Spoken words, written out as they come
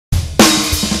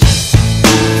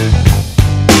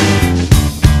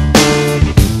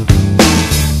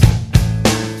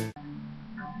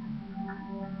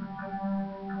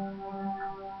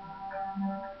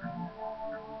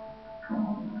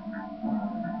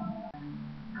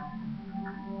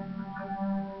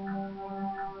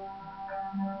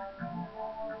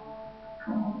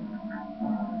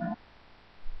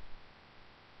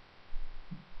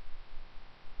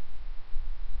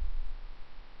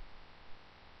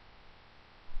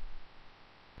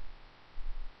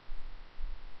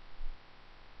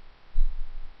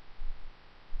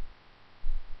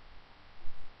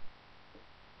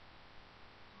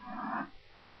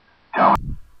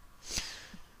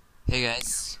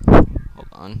guys. Hold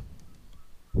on.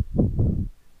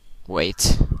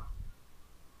 Wait.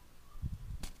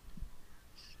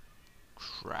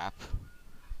 Crap.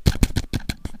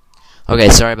 Okay,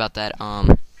 sorry about that.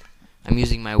 I'm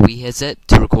using my WII headset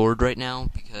to record right now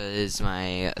because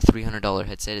my $300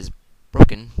 headset is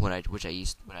broken. Which I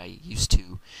used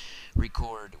to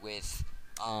record with.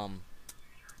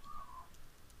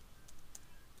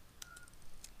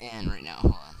 And right now,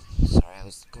 hold on. Sorry, I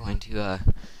was going to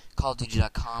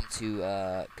CallOfDuty.com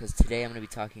because today I'm going to be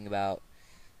talking about.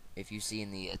 If you see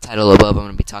in the title above, I'm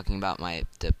going to be talking about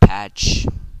the patch.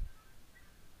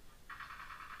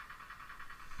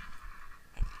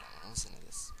 I really don't want to listen to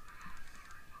this.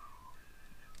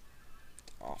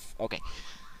 Off. Okay.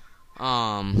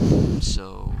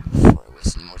 So before I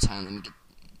waste any more time, let me get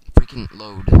freaking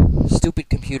load. Stupid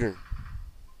computer.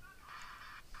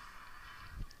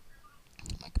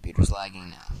 My computer's lagging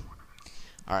now.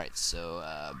 Alright, so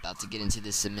about to get into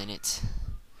this in a minute.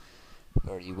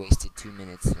 Already wasted 2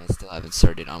 minutes and I still haven't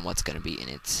started on what's going to be in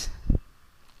it.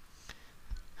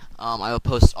 I will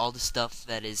post all the stuff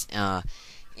that is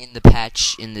in the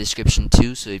patch in the description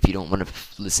too, so if you don't want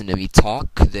to listen to me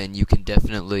talk, then you can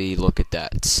definitely look at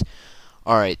that.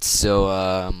 Alright, so,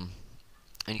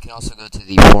 and you can also go to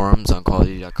the forums on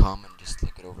CallOfDuty.com and just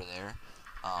look it over there.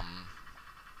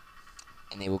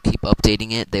 And they will keep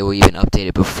updating it. They will even update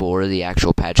it before the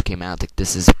actual patch came out. Like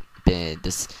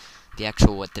the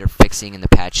actual what they're fixing in the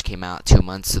patch came out 2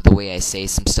 months. So the way I say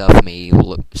some stuff may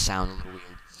sound a little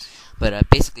weird. But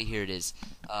basically here it is.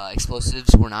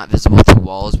 Explosives were not visible through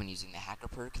walls when using the hacker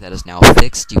perk. That is now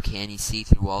fixed. You can see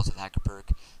through walls with hacker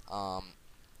perk.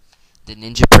 The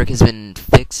ninja perk has been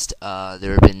fixed.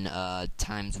 There have been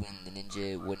times when the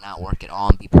ninja would not work at all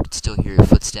and people could still hear your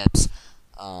footsteps.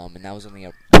 And that was only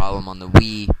a problem on the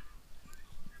WII,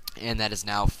 and that is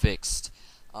now fixed.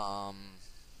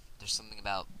 There's something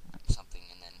about something,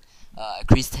 and then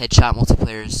increased headshot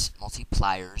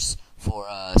multipliers for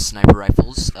sniper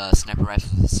rifles. Sniper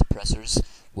rifles with suppressors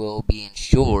will be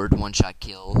ensured one-shot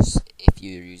kills if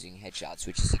you're using headshots,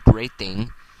 which is a great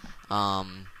thing. But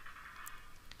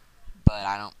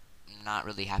I'm not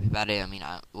really happy about it. I mean,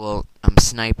 I'm a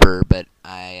sniper, but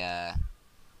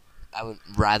I would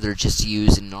rather just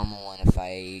use a normal one if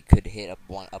I could hit a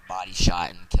body shot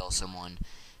and kill someone,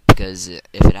 because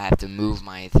if I have to move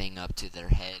my thing up to their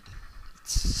head,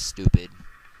 it's stupid.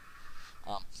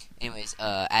 Anyways,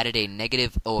 added a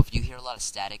negative. Oh, if you hear a lot of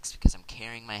statics, because I'm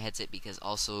carrying my headset, because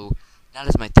also not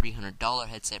is my $300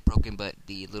 headset broken, but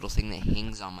the little thing that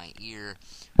hangs on my ear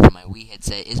for my WII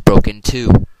headset is broken too.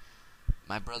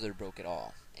 My brother broke it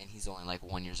all, and he's only like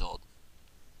 1 year old.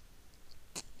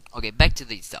 Okay, back to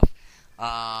the stuff.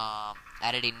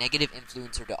 Added a negative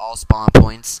influencer to all spawn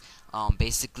points.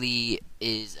 Basically,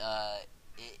 it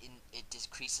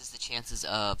decreases the chances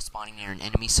of spawning near an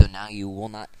enemy. So now you will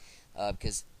not,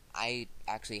 because I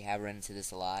actually have run into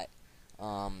this a lot,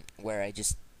 where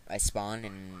I spawn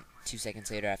and 2 seconds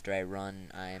later after I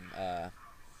run, I'm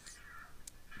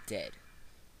dead.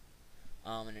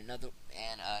 And another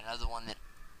one that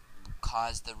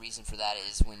caused the reason for that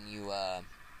is when you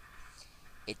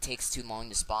it takes too long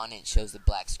to spawn and it shows the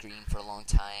black screen for a long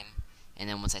time, and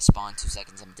then once I spawn 2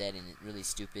 seconds I'm dead, and it's really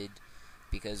stupid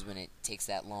because when it takes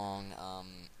that long,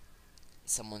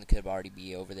 someone could already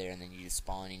be over there and then you just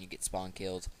spawn and you get spawn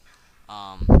killed.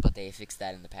 But they fixed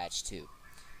that in the patch too.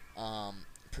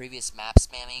 Previous map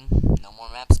spamming, no more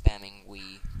map spamming.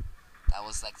 That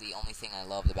was like the only thing I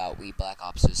loved about WII Black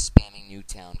Ops was spamming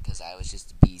Newtown, because I was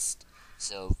just a beast.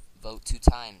 So vote 2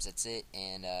 times, that's it,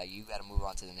 and you gotta move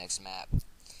on to the next map.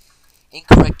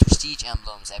 Incorrect Prestige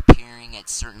Emblems appearing at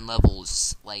certain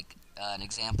levels. Like, an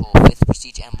example, 5th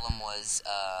Prestige Emblem was,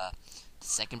 the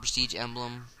 2nd Prestige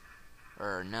Emblem,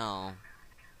 or no,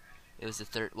 it was the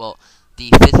 3rd, well, the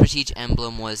 5th Prestige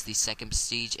Emblem was the 2nd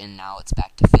Prestige, and now it's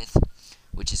back to 5th,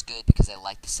 which is good, because I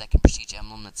like the 2nd Prestige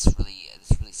Emblem. It's really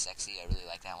sexy, I really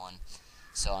like that one,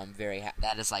 so I'm very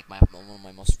that is like one of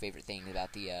my most favorite things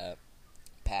about the,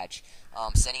 patch.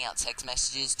 Sending out text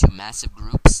messages to massive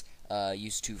groups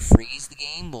used to freeze the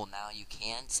game. Well, now you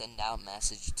can send out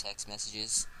text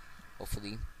messages,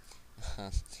 hopefully.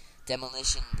 The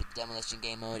demolition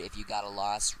game mode, if you got a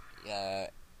loss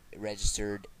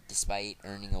registered despite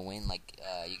earning a win, like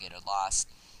you get a loss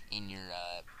in your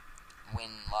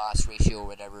win-loss ratio or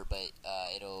whatever, but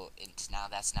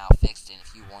that's now fixed, and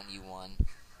if you won, you won.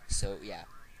 So yeah.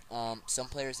 Some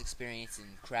players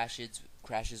experiencing crashes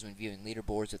when viewing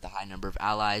leaderboards with a high number of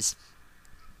allies.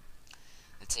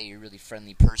 Let's say you're a really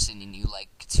friendly person and you like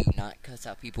to not cuss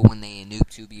out people when they noob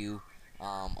tube you,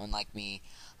 unlike me,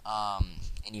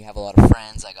 and you have a lot of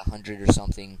friends, like 100 or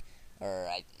something. or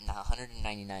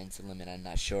 199 is the limit. I'm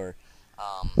not sure.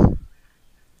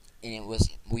 And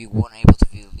we weren't able to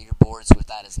view the leaderboards, which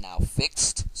that is now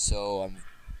fixed. So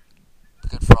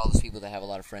good for all those people that have a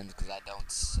lot of friends, because I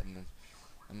don't.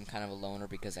 I'm kind of a loner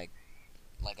because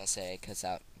like I say, I cuss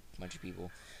out a bunch of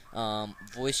people.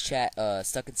 Voice chat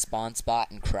stuck in spawn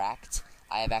spot and cracked.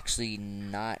 I have actually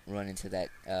not run into that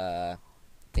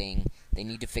thing. They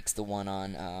need to fix the one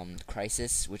on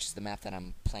Crisis, which is the map that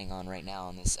I'm playing on right now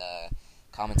on this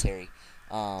commentary.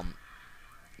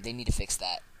 They need to fix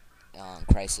that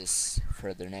Crisis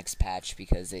for their next patch,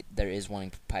 because there is one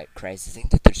in Crisis. I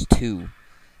think that there's two.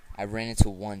 I ran into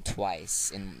one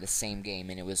twice in the same game,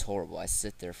 and it was horrible. I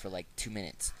sit there for like 2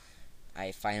 minutes.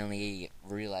 I finally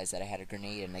realized that I had a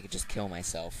grenade and I could just kill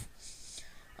myself.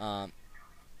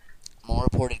 More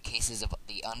reported cases of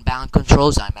the unbound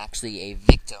controls. I'm actually a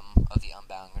victim of the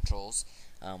unbound controls.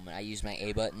 I use my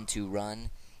A button to run,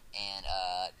 and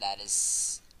that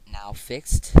is now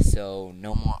fixed. So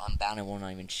no more unbound. It won't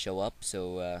even show up.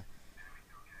 So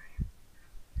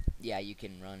yeah, you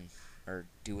can run or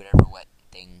do whatever wet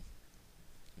thing.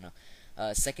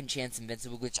 Second chance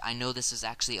invincible glitch. I know this is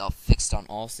actually all fixed on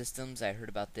all systems. I heard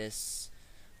about this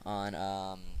on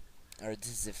or this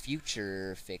is a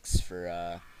future fix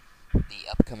for the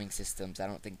upcoming systems. I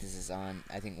don't think this is on.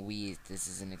 I think Wii. This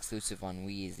is an exclusive on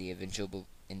Wii. Is the invincible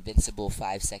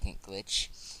 5-second glitch.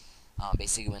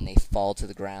 Basically, when they fall to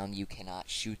the ground, you cannot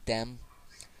shoot them.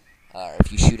 Or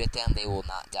if you shoot at them, they will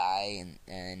not die,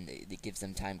 and it gives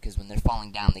them time, because when they're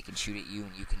falling down, they can shoot at you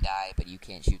and you can die, but you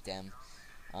can't shoot them.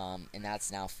 And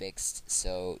that's now fixed.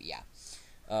 So yeah.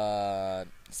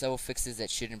 Several fixes that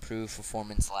should improve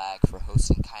performance lag for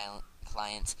hosting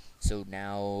clients. So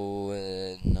now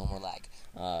no more lag.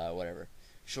 Whatever.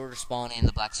 Shorter spawn and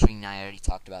the black screen. I already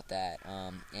talked about that.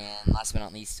 And last but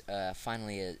not least,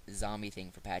 finally a zombie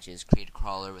thing for patches. Create a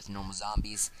crawler with normal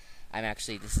zombies. I'm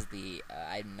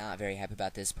not very happy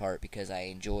about this part, because I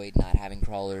enjoyed not having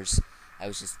crawlers. I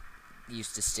was just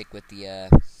used to stick with the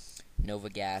Nova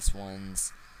Gas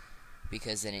ones,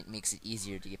 because then it makes it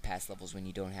easier to get past levels when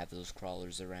you don't have those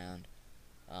crawlers around.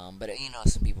 But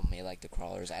some people may like the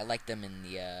crawlers. I like them in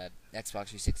the Xbox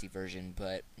 360 version,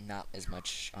 but not as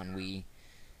much on Wii.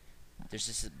 There's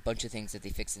just a bunch of things that they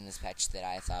fixed in this patch that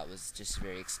I thought was just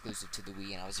very exclusive to the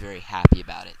Wii, and I was very happy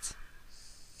about it.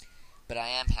 But I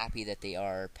am happy that they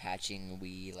are patching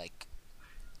Wii like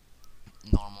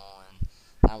normal and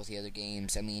not with the other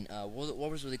games. I mean, what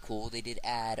was really cool, they did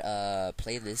add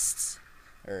playlists.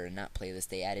 Or not playlists,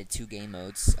 they added 2 game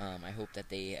modes. I hope that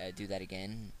they do that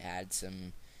again. Add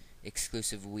some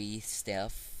exclusive Wii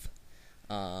stuff.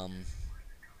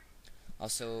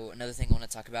 Also, another thing I want to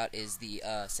talk about is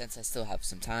since I still have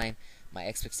some time, my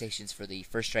expectations for the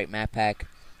First Strike map pack.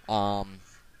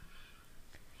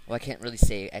 Well, I can't really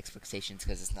say expectations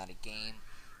because it's not a game.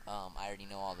 I already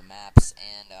know all the maps,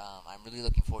 and I'm really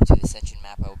looking forward to the Ascension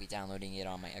map. I will be downloading it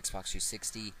on my Xbox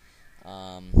 360.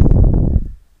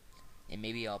 And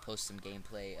maybe I'll post some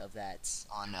gameplay of that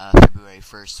on February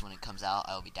 1st when it comes out.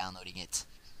 I will be downloading it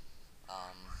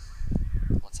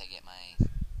once I get my...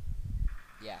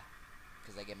 Yeah,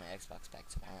 because I get my Xbox back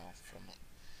tomorrow from it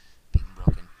being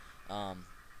broken.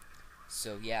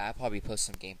 So yeah, I'll probably post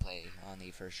some gameplay on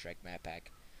the First Strike map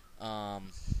pack.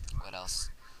 What else?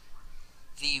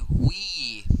 The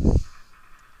Wii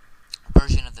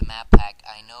version of the map pack,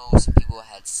 I know some people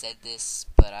had said this,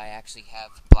 but I actually have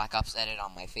Black Ops Edit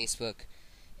on my Facebook,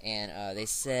 and they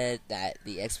said that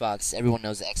the Xbox, everyone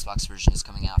knows the Xbox version is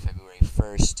coming out February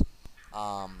 1st,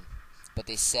 but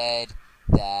they said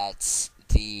that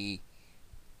the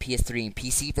PS3 and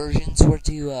PC versions were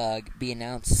to be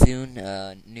announced soon,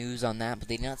 news on that, but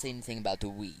they did not say anything about the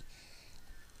Wii.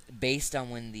 Based on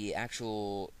when the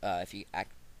actual, if you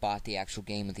bought the actual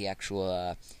game with the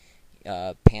actual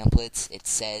pamphlets, it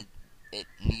said it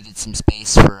needed some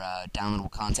space for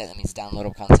downloadable content. That means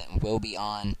downloadable content will be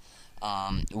on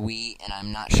Wii, and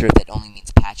I'm not sure if that only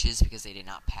means patches, because they did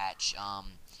not patch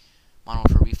Modern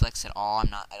Warfare Reflex at all.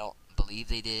 I don't believe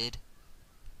they did.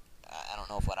 I don't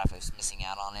know if I was missing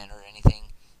out on it or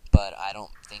anything, but I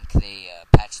don't think they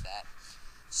patched that.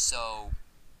 So,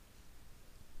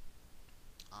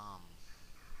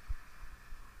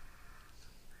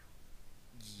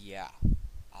 yeah,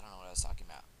 I don't know what I was talking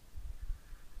about.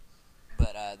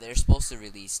 But they're supposed to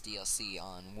release DLC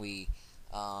on Wii.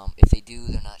 If they do,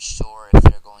 they're not sure if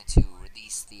they're going to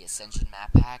release the Ascension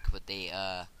map pack, but it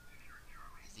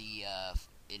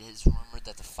is rumored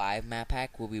that the 5 map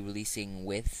pack will be releasing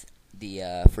with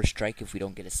the First Strike if we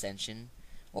don't get Ascension,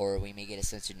 or we may get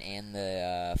Ascension and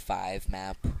the 5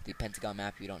 map, the Pentagon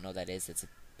map. We don't know what that is. It's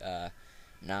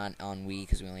not on Wii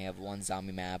because we only have one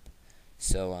zombie map.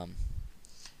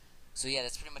 So yeah,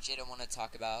 that's pretty much it I want to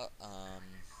talk about.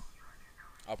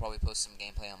 I'll probably post some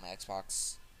gameplay on my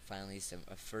Xbox. Finally, some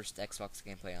first Xbox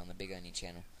gameplay on the Big Onion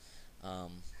channel.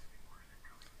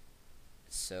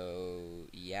 So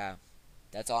yeah,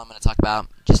 that's all I'm gonna talk about.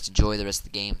 Just enjoy the rest of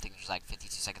the game. I think there's like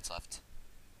 52 seconds left,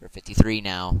 or 53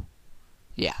 now.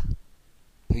 Yeah.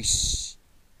 Peace.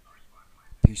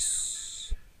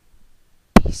 Peace.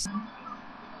 Peace.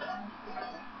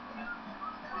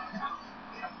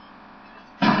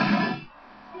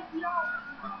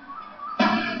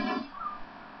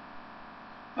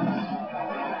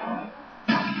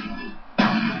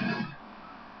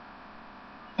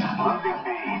 Losing B.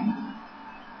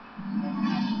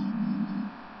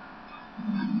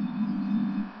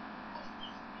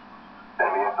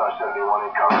 Enemy SR-71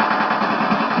 incoming.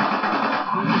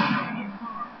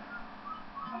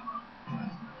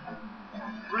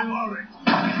 Reloading.